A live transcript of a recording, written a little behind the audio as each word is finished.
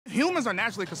Humans are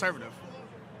naturally conservative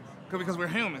because we're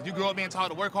humans. You grow up being taught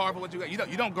to work hard for what you got.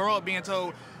 You don't grow up being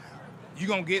told you're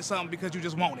going to get something because you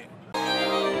just want it.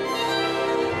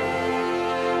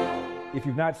 If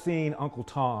you've not seen Uncle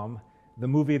Tom, the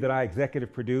movie that I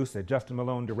executive produced, that Justin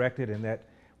Malone directed, and that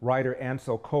writer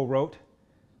Ansel co-wrote,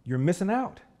 you're missing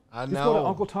out. I know. Just go to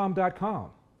UncleTom.com.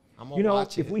 I'm gonna You know,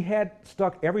 watch if it. we had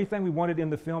stuck everything we wanted in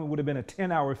the film, it would have been a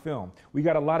 10-hour film. We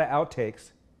got a lot of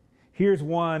outtakes. Here's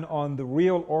one on the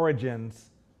real origins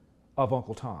of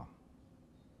Uncle Tom.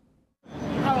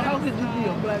 How could you be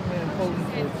a black man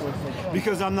voting for Trump?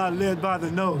 Because I'm not led by the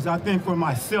nose. I think for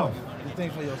myself. You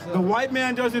think for yourself? The white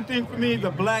man doesn't think for me.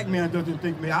 The black man doesn't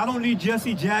think for me. I don't need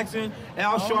Jesse Jackson,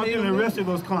 Al Sharpton, and the rest of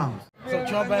those clowns. So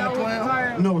Trump ain't a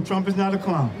clown? No, Trump is not a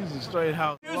clown. He's a straight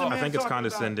house. I think it's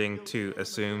condescending to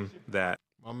assume that.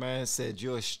 My man said,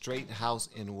 you're a straight house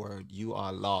N-word, you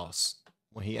are lost.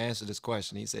 When he answered this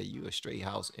question, he said, you a straight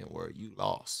house N-word, you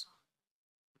lost.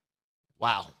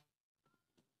 Wow.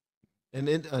 And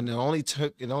it only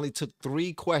took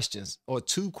 3 questions, or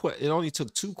it only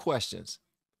took 2 questions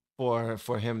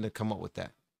for him to come up with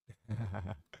that.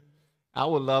 I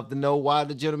would love to know why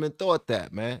the gentleman thought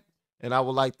that, man. And I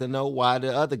would like to know why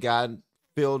the other guy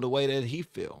feel the way that he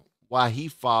feel. Why he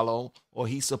follow or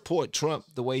he support Trump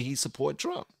the way he support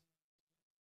Trump.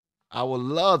 I would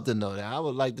love to know that. I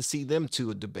would like to see them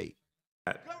two debate.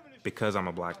 Because I'm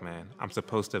a black man, I'm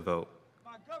supposed to vote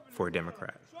for a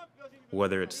Democrat.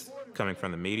 Whether it's coming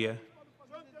from the media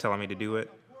telling me to do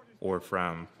it, or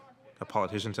from a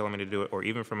politician telling me to do it, or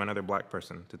even from another black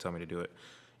person to tell me to do it.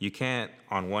 You can't,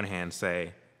 on one hand,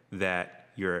 say that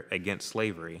you're against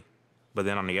slavery, but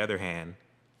then on the other hand,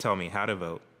 tell me how to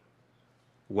vote,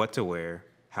 what to wear,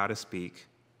 how to speak,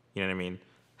 you know what I mean,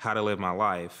 how to live my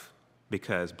life,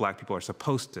 because black people are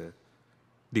supposed to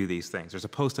do these things. They're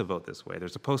supposed to vote this way. They're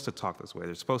supposed to talk this way.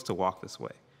 They're supposed to walk this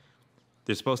way.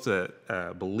 They're supposed to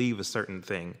believe a certain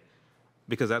thing,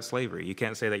 because that's slavery. You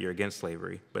can't say that you're against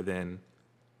slavery, but then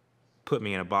put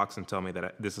me in a box and tell me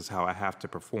that this is how I have to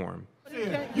perform.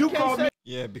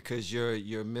 Yeah, because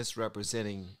you're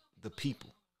misrepresenting the people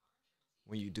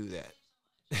when you do that.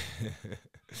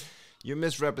 You're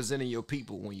misrepresenting your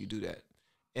people when you do that.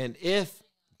 And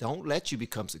don't let you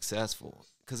become successful,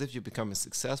 because if you're becoming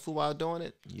successful while doing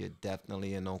it, you're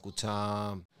definitely an Uncle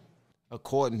Tom.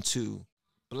 According to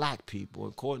black people,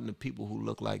 according to people who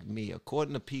look like me,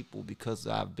 according to people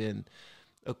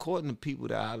according to people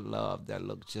that I love that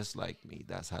look just like me.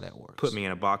 That's how that works. Put me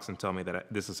in a box and tell me that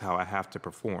this is how I have to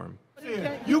perform.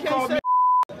 You called me.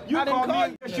 You I didn't called call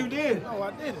me. Yes, you did. No,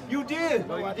 I didn't. You did.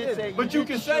 No, I didn't. But you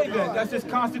can say that. That's his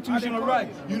constitutional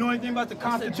right. You know anything about the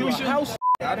Constitution?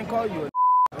 I didn't call you a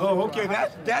Oh, okay.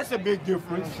 That's a big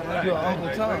difference. You're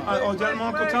Uncle Tom. Oh, is that my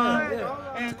Uncle Tom?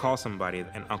 Yeah. To call somebody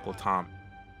an Uncle Tom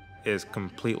is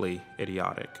completely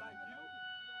idiotic.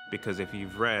 Because if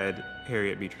you've read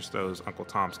Harriet Beecher Stowe's Uncle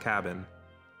Tom's Cabin,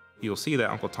 you'll see that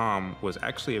Uncle Tom was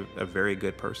actually a very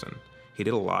good person. He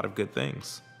did a lot of good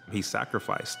things. He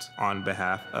sacrificed on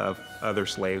behalf of other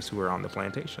slaves who were on the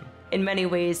plantation. In many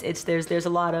ways, there's a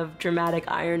lot of dramatic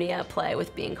irony at play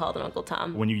with being called an Uncle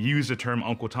Tom. When you use the term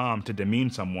Uncle Tom to demean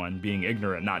someone, being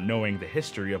ignorant, not knowing the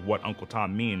history of what Uncle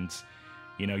Tom means,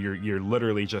 you know, you're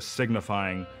literally just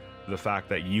signifying the fact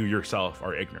that you yourself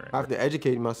are ignorant. After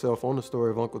educating myself on the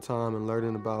story of Uncle Tom and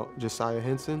learning about Josiah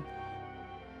Henson,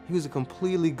 he was a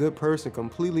completely good person,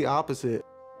 completely opposite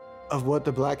of what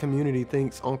the black community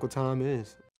thinks Uncle Tom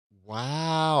is.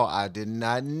 Wow, I did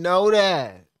not know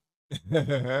that.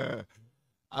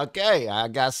 Okay, I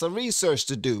got some research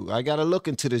to do. I got to look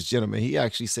into this gentleman. He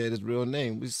actually said his real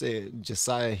name. We said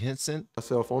Josiah Henson.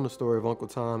 Myself on the story of Uncle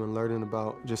Tom and learning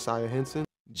about Josiah Henson.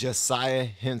 Josiah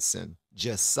Henson.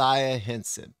 Josiah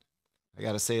Henson. I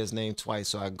got to say his name twice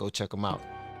so I can go check him out.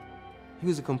 He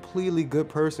was a completely good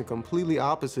person, completely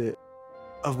opposite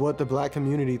of what the black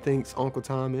community thinks Uncle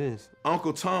Tom is.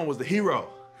 Uncle Tom was the hero.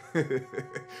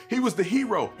 He was the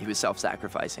hero. He was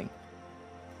self-sacrificing.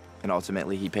 And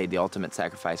ultimately, he paid the ultimate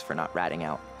sacrifice for not ratting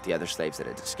out the other slaves that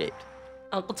had escaped.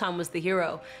 Uncle Tom was the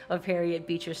hero of Harriet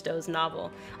Beecher Stowe's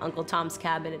novel, Uncle Tom's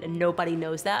Cabin, and nobody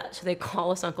knows that, so they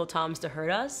call us Uncle Toms to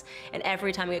hurt us. And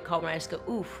every time I get called, I just go,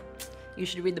 oof, you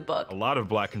should read the book. A lot of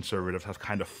black conservatives have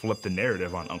kind of flipped the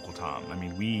narrative on Uncle Tom. I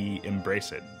mean, we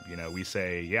embrace it. You know, we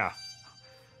say, yeah,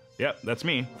 that's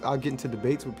me. I'll get into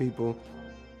debates with people.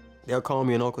 They'll call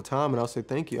me an Uncle Tom, and I'll say,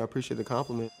 thank you, I appreciate the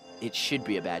compliment. It should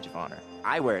be a badge of honor.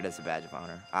 I wear it as a badge of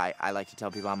honor. I like to tell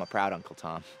people I'm a proud Uncle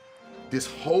Tom. This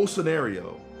whole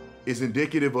scenario is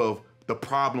indicative of the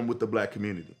problem with the black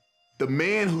community. The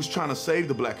man who's trying to save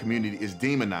the black community is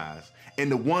demonized,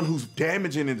 and the one who's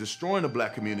damaging and destroying the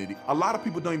black community, a lot of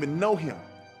people don't even know him.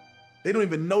 They don't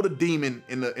even know the demon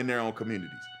in their own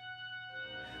communities.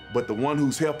 But the one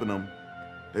who's helping them,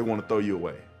 they want to throw you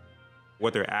away.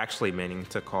 What they're actually meaning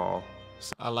to call.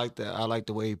 I like that. I like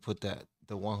the way he put that.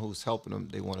 The one who's helping them,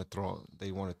 they want to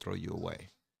throw you away.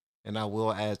 And I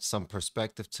will add some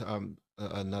perspective to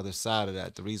another side of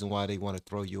that. The reason why they want to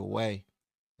throw you away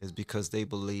is because they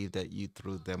believe that you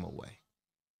threw them away.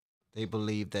 They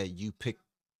believe that you picked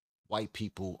white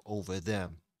people over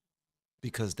them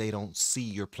because they don't see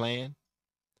your plan.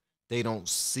 They don't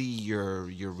see your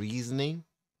reasoning.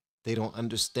 They don't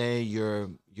understand your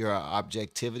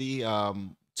objectivity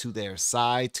to their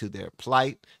side, to their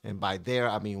plight. And by there,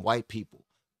 I mean white people,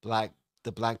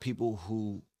 the black people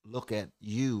who look at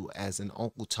you as an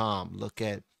Uncle Tom, look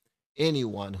at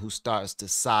anyone who starts to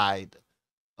side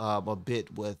a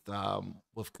bit with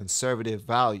conservative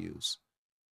values,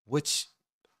 which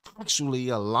actually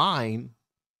align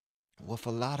with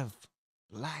a lot of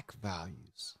black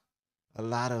values, a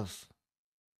lot of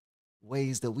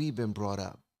ways that we've been brought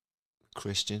up.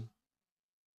 Christian,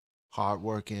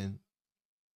 hardworking,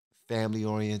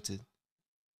 family-oriented.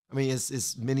 I mean,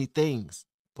 it's many things,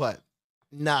 but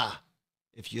nah,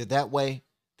 if you're that way,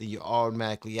 then you're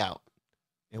automatically out,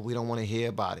 and we don't want to hear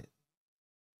about it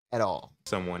at all.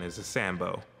 Someone is a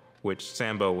Sambo, which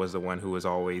Sambo was the one who was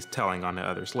always telling on the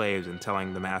other slaves and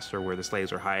telling the master where the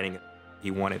slaves were hiding.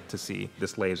 He wanted to see the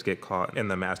slaves get caught and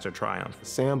the master triumph.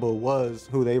 Sambo was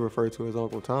who they refer to as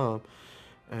Uncle Tom.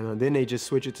 And then they just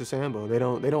switch it to Sambo. They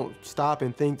don't stop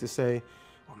and think to say,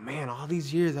 oh man, all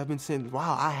these years I've been saying,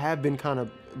 wow, I have been kind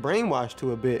of brainwashed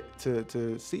to a bit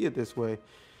to see it this way.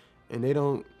 And they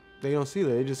don't see that.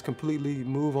 They just completely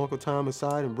move Uncle Tom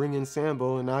aside and bring in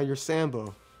Sambo, and now you're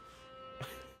Sambo.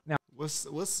 Now,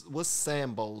 what's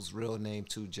Sambo's real name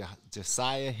too?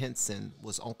 Josiah Henson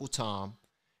was Uncle Tom,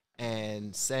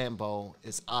 and Sambo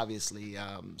is obviously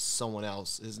someone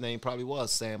else. His name probably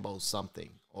was Sambo something,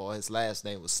 or his last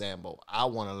name was Sambo. I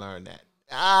want to learn that.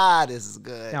 This is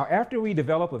good. Now, after we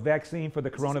develop a vaccine for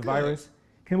the coronavirus,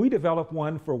 can we develop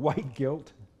one for white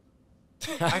guilt?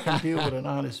 I can deal with an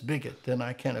honest bigot than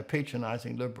I can a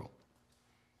patronizing liberal.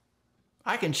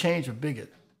 I can change a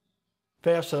bigot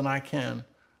faster than I can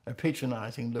a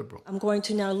patronizing liberal. I'm going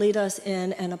to now lead us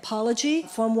in an apology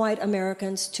from white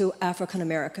Americans to African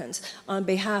Americans on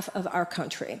behalf of our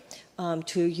country,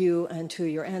 to you and to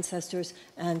your ancestors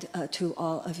and to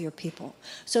all of your people.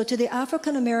 So to the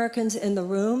African Americans in the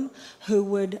room who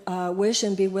would wish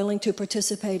and be willing to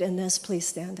participate in this, please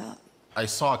stand up. I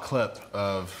saw a clip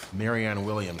of Marianne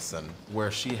Williamson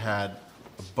where she had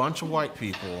a bunch of white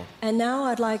people. And now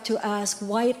I'd like to ask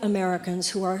white Americans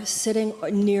who are sitting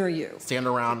near you. Stand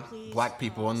around black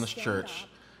people in this church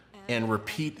and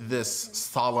repeat this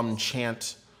solemn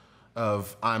chant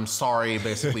of, I'm sorry,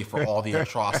 basically, for all the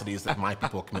atrocities that my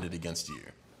people committed against you.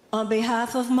 On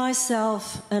behalf of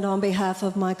myself and on behalf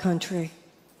of my country.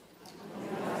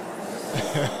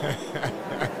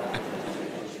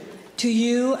 To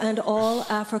you and all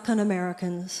African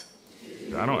Americans.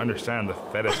 I don't understand the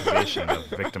fetishization of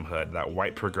victimhood that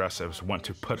white progressives want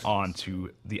to put on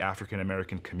to the African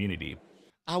American community.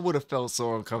 I would have felt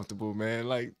so uncomfortable, man.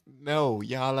 Like, no,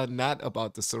 y'all are not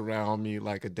about to surround me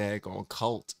like a daggone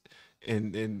cult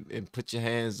and put your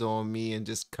hands on me and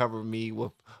just cover me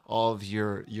with all of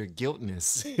your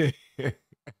guiltness.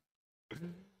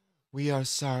 We are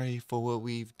sorry for what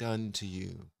we've done to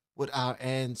you, what our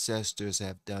ancestors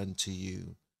have done to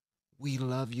you. We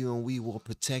love you and we will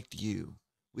protect you.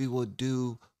 We will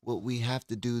do what we have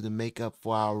to do to make up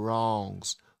for our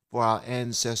wrongs, for our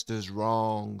ancestors'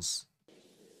 wrongs.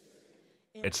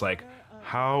 It's like,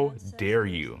 how dare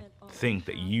you think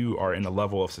that you are in a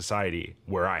level of society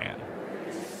where I am?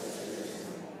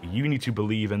 You need to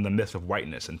believe in the myth of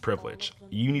whiteness and privilege.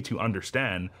 You need to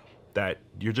understand that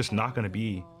you're just not going to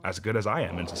be as good as I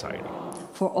am in society.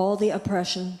 For all the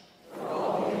oppression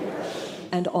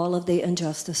and all of the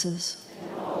injustices,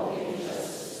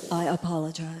 I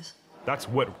apologize. That's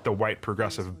what the white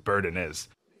progressive burden is.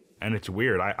 And it's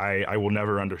weird. I will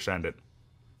never understand it.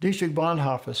 Dietrich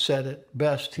Bonhoeffer said it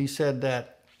best. He said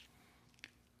that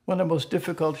one of the most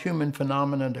difficult human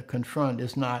phenomena to confront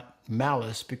is not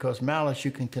malice, because malice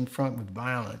you can confront with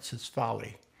violence. It's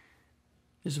folly.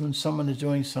 It's when someone is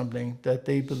doing something that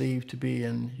they believe to be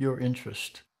in your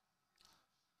interest.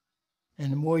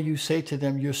 And the more you say to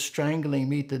them, you're strangling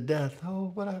me to death.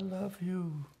 Oh, but I love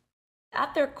you.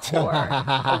 At their core,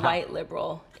 a white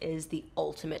liberal is the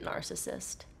ultimate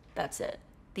narcissist. That's it.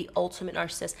 The ultimate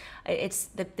narcissist. It's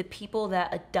the people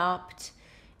that adopt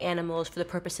animals for the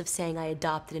purpose of saying I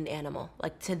adopted an animal.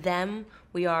 Like, to them,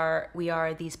 we are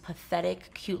these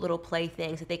pathetic, cute little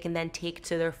playthings that they can then take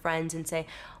to their friends and say,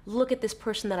 look at this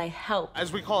person that I helped.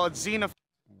 As we call it,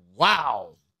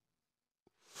 Wow.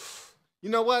 You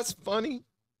know what's funny?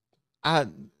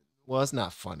 Well, it's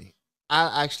not funny.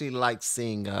 I actually like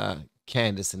seeing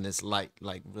Candace in this light,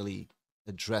 like really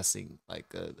addressing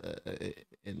like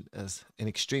an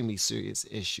extremely serious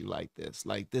issue like this.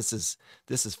 Like this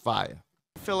is fire.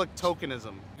 Philic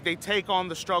tokenism. They take on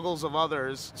the struggles of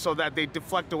others so that they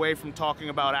deflect away from talking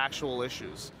about actual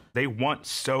issues. They want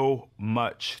so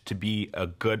much to be a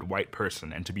good white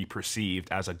person and to be perceived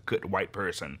as a good white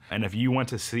person. And if you want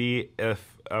to see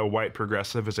if a white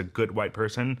progressive is a good white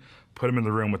person, put him in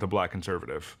the room with a black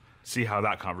conservative. See how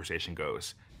that conversation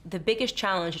goes. The biggest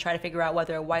challenge to try to figure out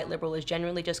whether a white liberal is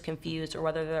genuinely just confused or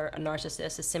whether they're a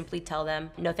narcissist is simply tell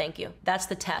them, no thank you. That's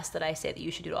the test that I say that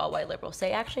you should do to all white liberals.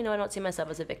 Say, actually, no, I don't see myself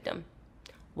as a victim.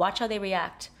 Watch how they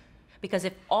react. Because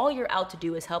if all you're out to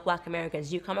do is help black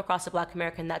Americans, you come across a black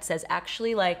American that says,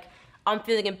 actually, like, I'm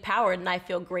feeling empowered and I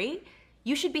feel great,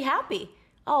 you should be happy.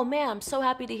 Oh man, I'm so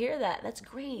happy to hear that. That's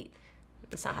great.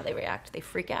 That's not how they react. They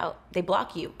freak out. They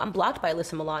block you. I'm blocked by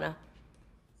Alyssa Milano.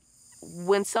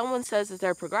 When someone says that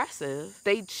they're progressive,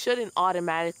 they shouldn't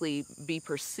automatically be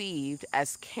perceived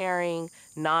as caring,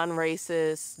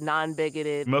 non-racist,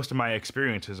 non-bigoted. Most of my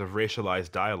experiences of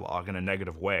racialized dialogue in a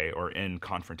negative way or in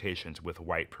confrontations with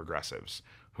white progressives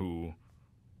who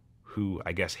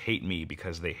I guess hate me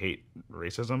because they hate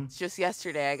racism. Just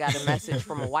yesterday, I got a message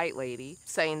from a white lady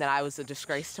saying that I was a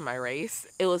disgrace to my race.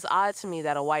 It was odd to me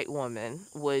that a white woman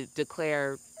would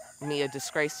declare me a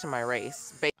disgrace to my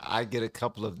race. I get a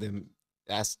couple of them.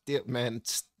 That's it, man.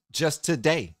 Just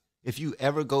today, if you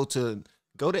ever go to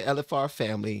LFR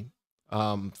Family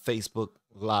Facebook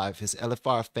Live, his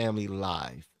LFR Family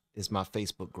Live is my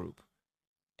Facebook group,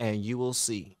 and you will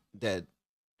see that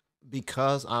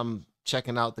because I'm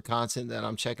checking out the content that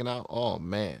I'm checking out. Oh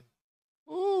man,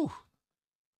 ooh,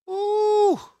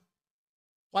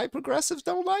 white progressives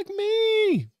don't like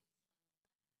me.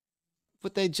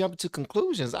 But they jump to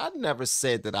conclusions. I never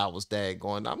said that I was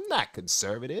daggone. I'm not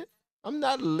conservative. I'm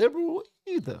not liberal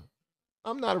either.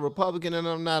 I'm not a Republican and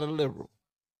I'm not a liberal.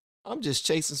 I'm just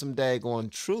chasing some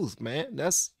daggone truth, man.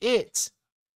 That's it.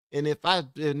 And if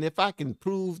I can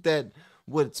prove that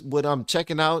what I'm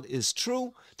checking out is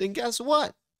true, then guess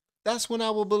what? That's when I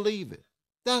will believe it.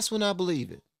 That's when I believe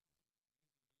it.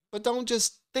 But don't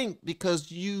just think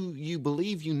because you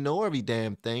believe you know every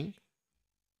damn thing.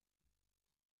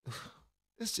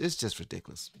 It's just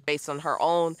ridiculous. Based on her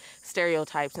own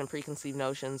stereotypes and preconceived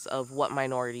notions of what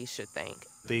minorities should think.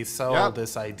 They sell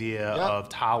this idea of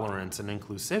tolerance and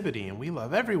inclusivity, and we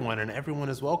love everyone, and everyone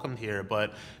is welcomed here.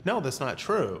 But no, that's not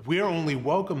true. We are only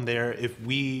welcome there if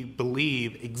we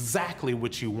believe exactly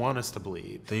what you want us to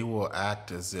believe. They will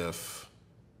act as if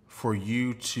for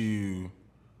you to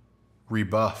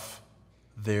rebuff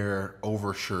their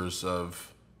overtures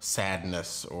of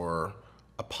sadness or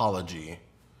apology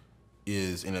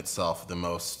is in itself the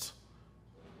most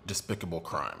despicable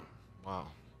crime. Wow.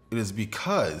 It is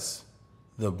because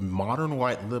the modern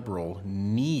white liberal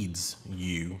needs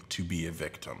you to be a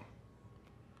victim.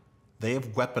 They have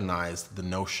weaponized the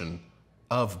notion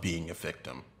of being a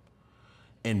victim.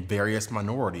 And various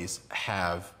minorities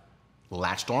have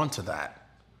latched onto that.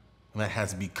 And that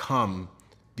has become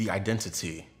the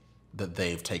identity that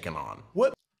they've taken on.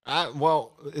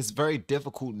 Well, it's very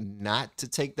difficult not to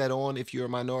take that on if you're a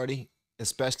minority,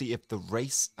 especially if the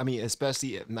race,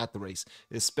 especially if not the race,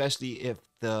 especially if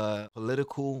the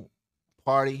political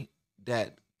party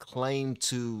that claim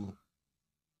to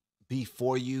be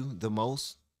for you the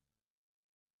most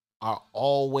are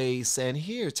always saying,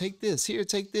 here, take this,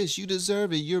 you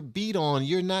deserve it, you're beat on,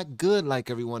 you're not good like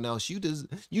everyone else, you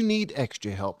need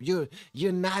extra help, you're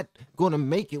not gonna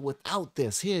make it without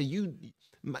this, here,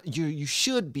 you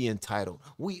should be entitled.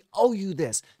 We owe you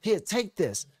this. Here, take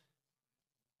this.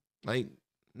 Like,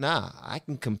 nah, I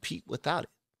can compete without it.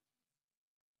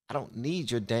 I don't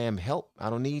need your damn help. I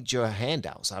don't need your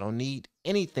handouts. I don't need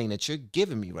anything that you're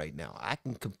giving me right now. I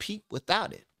can compete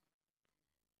without it.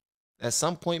 At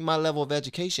some point, my level of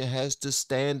education has to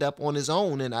stand up on its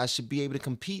own, and I should be able to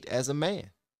compete as a man.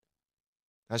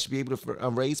 I should be able to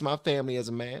raise my family as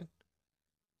a man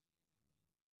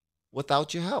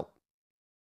without your help.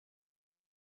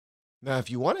 Now,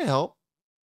 if you want to help,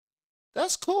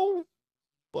 that's cool.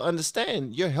 But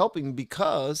understand, you're helping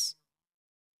because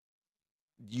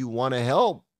you want to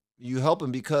help. You're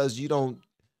helping because you don't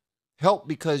help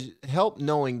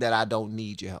knowing that I don't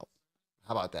need your help.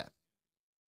 How about that?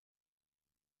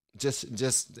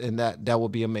 And that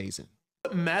would be amazing.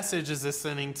 What message is this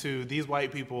sending to these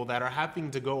white people that are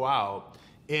having to go out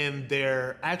in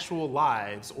their actual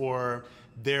lives or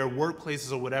their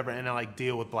workplaces or whatever and like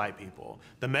deal with black people?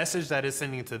 The message that it's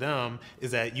sending to them is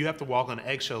that you have to walk on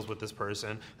eggshells with this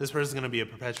person. This person's gonna be a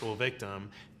perpetual victim.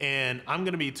 And I'm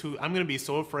gonna be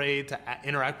so afraid to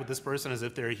interact with this person as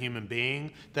if they're a human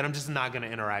being that I'm just not gonna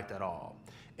interact at all.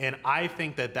 And I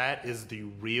think that that is the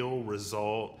real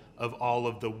result of all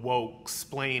of the woke,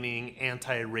 splaining,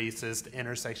 anti-racist,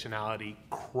 intersectionality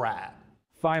crap.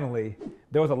 Finally,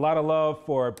 there was a lot of love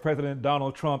for President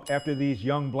Donald Trump after these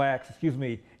young black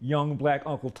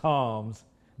Uncle Toms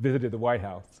visited the White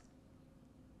House.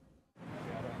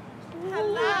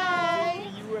 Hello.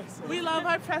 We love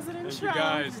our President Trump.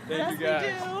 Thank you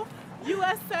guys. We do.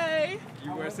 USA.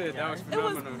 USA, that was It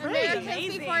was phenomenal. great.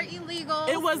 Americans before illegals.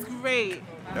 It was great.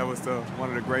 That was one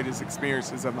of the greatest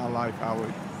experiences of my life.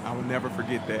 I would never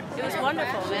forget that. It was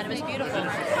wonderful, man. It was beautiful.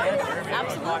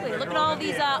 Absolutely. Look at all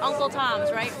these Uncle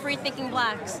Toms, right? Free-thinking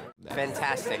blacks.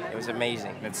 Fantastic. It was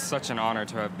amazing. It's such an honor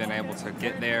to have been able to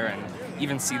get there and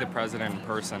even see the president in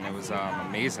person. It was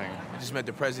amazing. I just met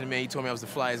the president, man. He told me I was the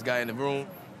flyest guy in the room.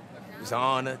 It was an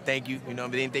honor. Thank you. You know,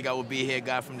 they didn't think I would be here,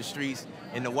 guy from the streets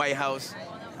in the White House.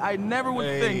 I never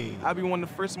would think I'd be one of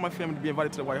the first in my family to be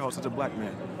invited to the White House as a black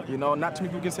man. You know, not too many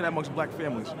people can say that amongst black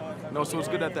families. You know, so it's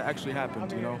good that that actually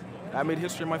happened, you know. I made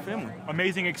history in my family.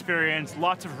 Amazing experience,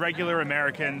 lots of regular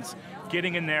Americans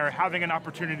getting in there, having an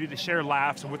opportunity to share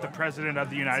laughs with the President of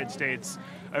the United States.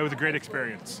 It was a great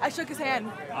experience. I shook his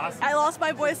hand. Awesome. I lost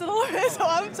my voice a little bit, so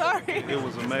I'm sorry. It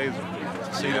was amazing.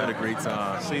 See had a great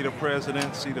time. See the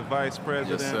president, see the vice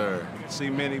president. Yes, sir. See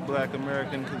many black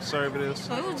American conservatives.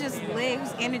 So it was just lit. It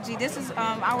was energy. This is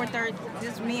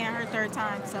this is me and her third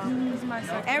time. So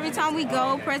every time we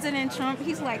go, President Trump,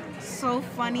 he's like so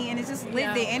funny and it's just lit.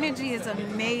 Yeah. The energy is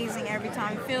amazing every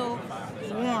time. I feel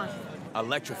warm.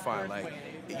 Electrifying, like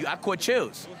I caught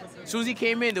chills. As soon as he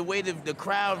came in, the way the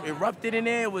crowd erupted in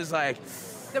there was like.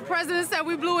 The president said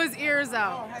we blew his ears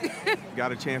out.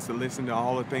 Got a chance to listen to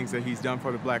all the things that he's done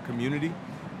for the black community,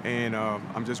 and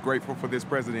I'm just grateful for this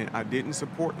president. I didn't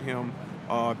support him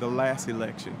the last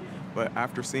election, but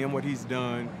after seeing what he's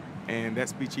done and that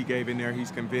speech he gave in there,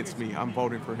 he's convinced me I'm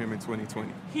voting for him in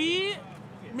 2020. He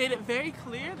made it very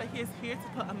clear that he is here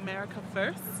to put America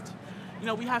first. You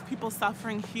know, we have people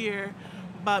suffering here,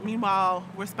 but meanwhile,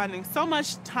 we're spending so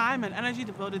much time and energy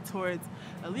devoted towards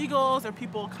illegals or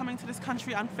people coming to this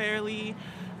country unfairly.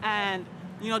 And,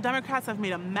 you know, Democrats have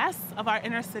made a mess of our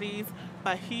inner cities,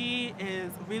 but he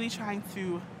is really trying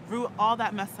to root all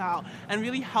that mess out and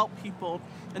really help people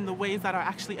in the ways that are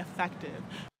actually effective.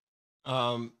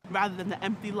 Rather than the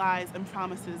empty lies and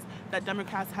promises that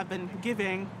Democrats have been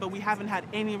giving, but we haven't had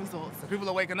any results. People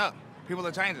are waking up. People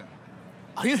are changing.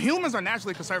 Humans are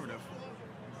naturally conservative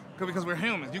because we're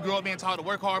humans. You grow up being taught to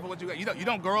work hard for what you got. You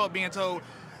don't grow up being told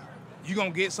you're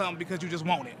going to get something because you just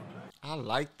want it. I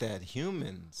like that.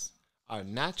 Humans are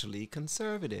naturally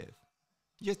conservative.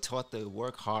 You're taught to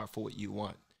work hard for what you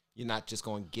want. You're not just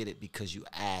going to get it because you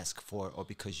ask for it or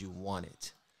because you want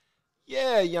it.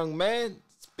 Yeah, young man.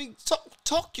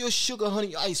 Talk your sugar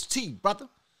honey iced tea, brother.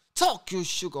 Talk your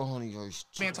sugar honey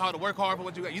iced tea. Being taught to work hard for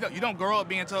what you got. You don't grow up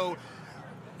being told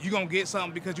you're going to get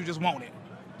something because you just want it.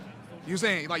 You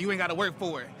saying, like, you ain't got to work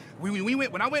for it.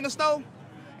 When I went in the store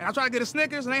and I tried to get a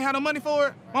Snickers and I ain't had no money for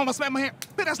it, mama smacked my hand,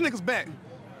 put that Snickers back.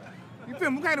 You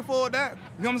feel me? We can't afford that.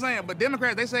 You know what I'm saying? But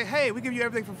Democrats, they say, hey, we give you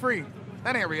everything for free.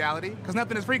 That ain't reality, because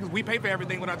nothing is free because we pay for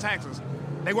everything with our taxes.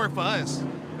 They work for us.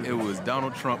 It was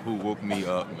Donald Trump who woke me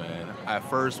up, man. At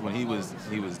first, when he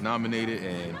was nominated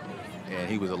and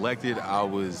he was elected, I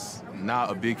was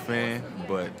not a big fan,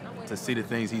 but to see the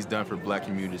things he's done for the black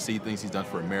community, to see things he's done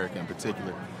for America in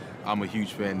particular, I'm a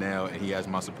huge fan now, and he has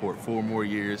my support 4 more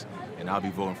years, and I'll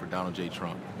be voting for Donald J.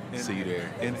 Trump. See you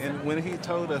there. And when he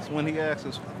told us, when he asked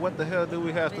us, what the hell do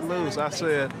we have to lose? I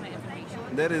said,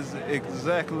 that is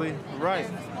exactly right.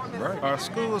 Our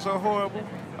schools are horrible.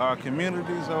 Our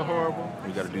communities are horrible.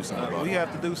 We got to do something about it. We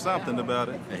have to do something about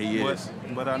it. And he is.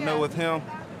 But I know with him,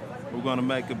 we're going to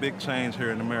make a big change here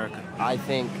in America. I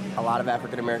think a lot of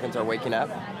African Americans are waking up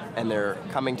and they're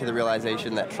coming to the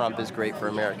realization that Trump is great for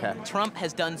America. Trump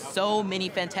has done so many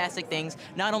fantastic things,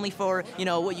 not only for, you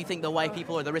know, what you think the white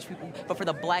people or the rich people, but for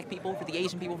the black people, for the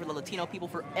Asian people, for the Latino people,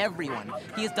 for everyone.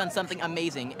 He has done something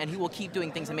amazing, and he will keep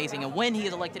doing things amazing. And when he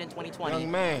is elected in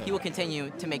 2020, he will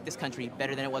continue to make this country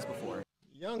better than it was before.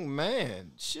 Young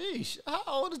man, sheesh, how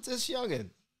old is this youngin'?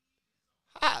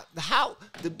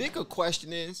 The bigger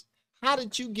question is, how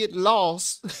did you get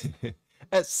lost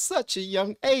at such a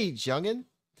young age, youngin'?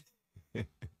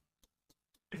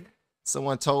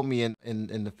 Someone told me in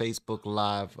the Facebook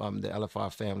Live, the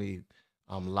LFR Family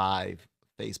Live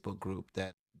Facebook group,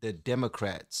 that the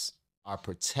Democrats are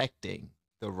protecting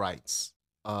the rights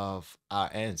of our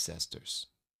ancestors.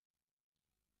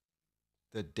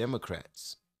 The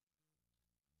Democrats,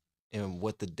 and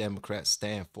what the Democrats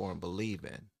stand for and believe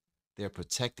in, they're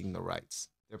protecting the rights.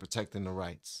 They're protecting the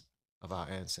rights of our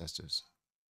ancestors.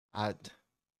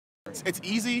 It's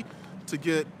easy to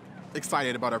get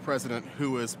excited about our president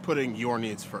who is putting your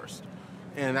needs first.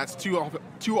 And that's too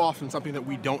often something that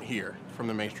we don't hear from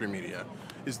the mainstream media,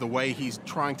 is the way he's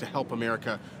trying to help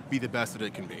America be the best that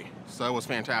it can be. So it was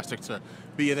fantastic to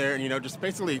be there and, you know, just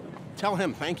basically tell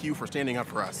him thank you for standing up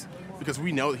for us, because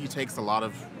we know that he takes a lot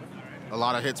of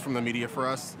hits from the media for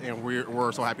us, and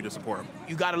we're so happy to support him.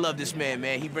 You gotta love this man.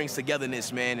 He brings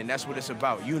togetherness, man, and that's what it's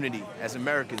about. Unity as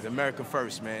Americans, America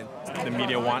first, man. The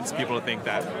media wants people to think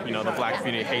that, you know, the black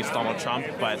community hates Donald Trump,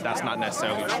 but that's not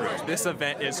necessarily true. This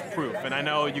event is proof, and I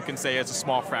know you can say it's a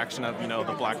small fraction of, you know,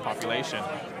 the black population,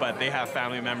 but they have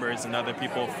family members and other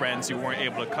people, friends who weren't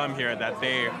able to come here, that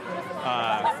they're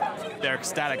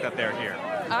ecstatic that they're here.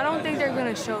 I don't think they're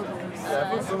gonna show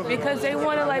this because they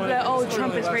want to like, oh,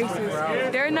 Trump is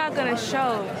racist. They're not gonna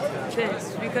show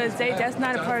this because that's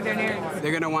not a part of their narrative.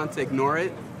 They're gonna want to ignore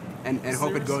it and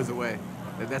hope it goes away.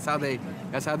 That's how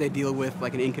they deal with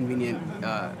like an inconvenient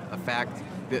a fact.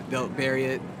 They'll bury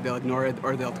it, they'll ignore it,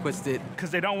 or they'll twist it.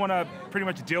 Because they don't want to pretty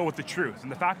much deal with the truth.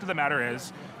 And the fact of the matter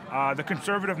is, the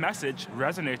conservative message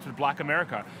resonates with black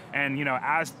America. And, you know,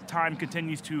 as time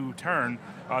continues to turn,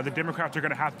 the Democrats are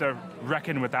going to have to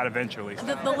reckon with that eventually.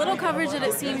 The little coverage that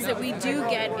it seems that we do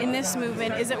get in this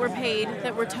movement is that we're paid,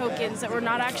 that we're tokens, that we're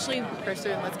not actually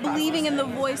believing in the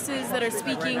voices that are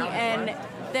speaking, and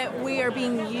that we are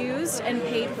being used and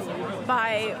paid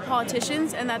by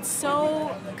politicians, and that's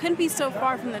couldn't be so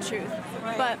far from the truth.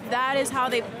 But that is how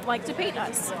they like to paint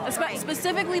us,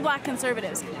 specifically black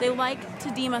conservatives. They like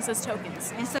to deem us as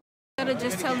tokens. Instead of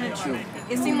just telling the truth.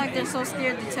 It seems like they're so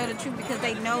scared to tell the truth because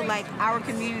they know like our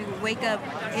community will wake up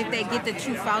if they get the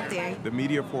truth out there. The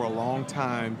media for a long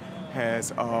time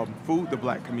has fooled the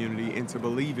black community into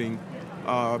believing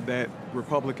that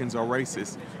Republicans are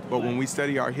racist. But when we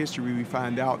study our history, we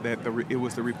find out that it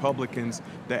was the Republicans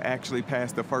that actually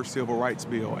passed the first Civil Rights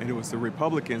Bill, and it was the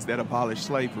Republicans that abolished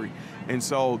slavery. And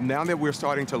so now that we're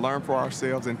starting to learn for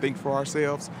ourselves and think for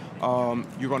ourselves,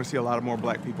 you're going to see a lot of more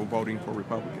black people voting for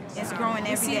Republicans. It's growing every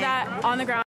day. You see that on the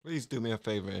ground. Please do me a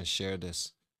favor and share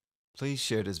this. Please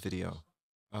share this video.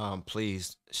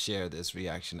 Please share this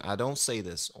reaction. I don't say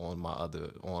this on my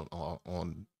other,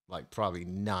 on like probably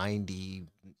 98%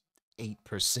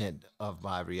 of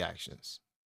my reactions.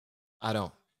 I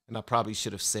don't. And I probably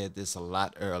should have said this a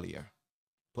lot earlier.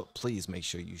 But please make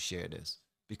sure you share this,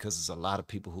 because there's a lot of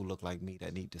people who look like me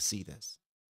that need to see this.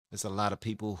 There's a lot of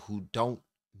people who don't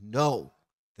know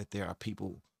that there are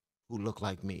people who look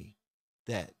like me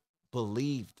that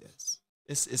believe this.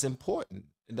 It's important.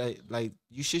 Like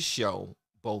you should show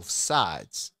both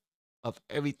sides of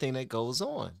everything that goes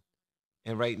on.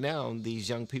 And right now, these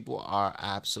young people are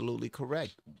absolutely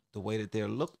correct. The way that they're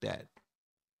looked at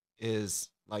is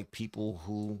like people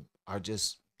who are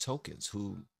just tokens,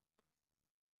 who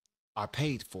are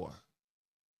paid for.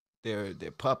 They're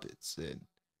puppets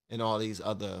and all these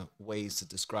other ways to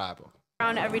describe them.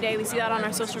 Around every day. We see that on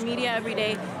our social media every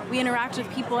day. We interact with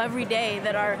people every day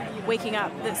that are waking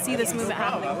up, that see this movement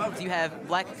happening. You have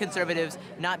black conservatives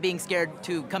not being scared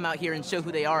to come out here and show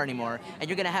who they are anymore, and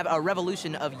you're going to have a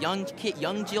revolution of young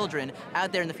children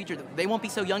out there in the future. They won't be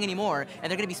so young anymore, and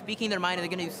they're going to be speaking their mind, and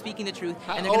they're going to be speaking the truth,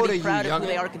 and they're going to be proud of who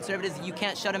they are. Conservatives, you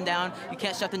can't shut them down. You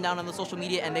can't shut them down on the social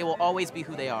media, and they will always be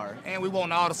who they are. And we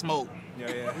want all the smoke.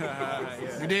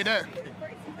 Yeah. You did that?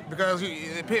 Because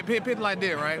pit like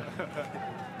that, right?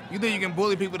 You think you can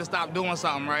bully people to stop doing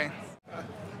something, right?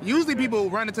 Usually people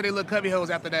run into their little cubby holes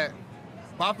after that.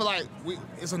 But I feel like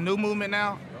it's a new movement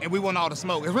now, and we want all the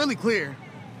smoke. It's really clear.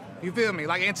 You feel me?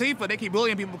 Like Antifa, they keep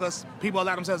bullying people because people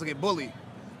allow themselves to get bullied.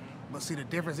 But see, the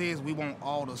difference is we want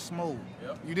all the smoke.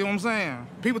 Yep. You know what I'm saying?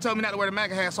 People told me not to wear the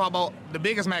MAGA hat, so I bought the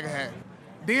biggest MAGA hat.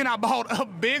 Then I bought a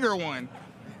bigger one.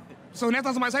 So next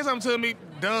time somebody say something to me,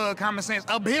 duh, common sense,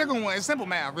 a bigger one. It's simple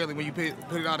math, really, when you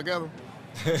put it all together.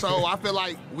 So I feel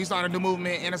like we started a new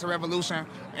movement, and it's a revolution,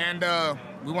 and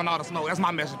we want all the smoke. That's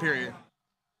my message, period.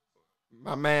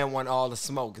 My man want all the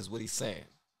smoke is what he's saying,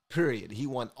 period. He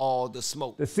want all the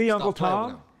smoke. To see Uncle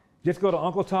Tom, just go to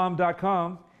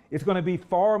UncleTom.com. It's going to be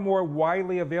far more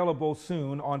widely available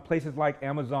soon on places like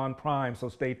Amazon Prime, so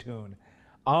stay tuned.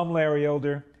 I'm Larry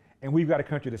Elder, and we've got a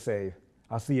country to save.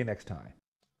 I'll see you next time.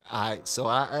 All right, so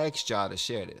I asked y'all to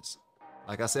share this.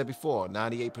 Like I said before,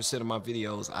 98% of my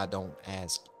videos, I don't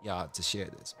ask y'all to share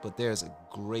this. But there's a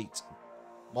great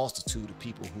multitude of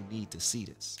people who need to see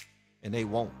this. And they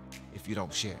won't if you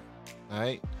don't share. All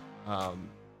right?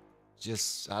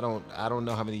 Just I don't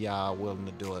know how many of y'all are willing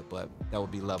to do it, but that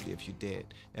would be lovely if you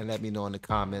did. And let me know in the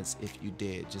comments if you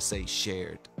did. Just say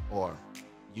shared or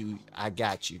I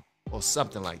got you or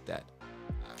something like that.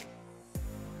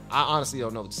 I honestly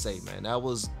don't know what to say, man. That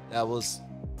was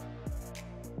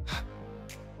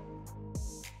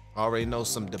I already know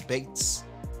some debates,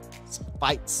 some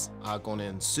fights are gonna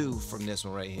ensue from this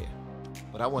one right here.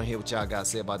 But I want to hear what y'all got to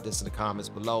say about this in the comments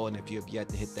below. And if you have yet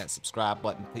to hit that subscribe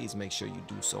button, please make sure you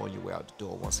do so on your way out the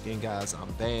door. Once again, guys, I'm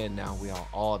Van. Now we are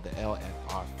all the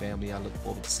LFR family. I look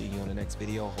forward to seeing you on the next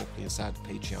video, hopefully inside the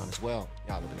Patreon as well.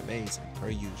 Y'all have been amazing, per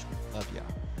usual. Love y'all.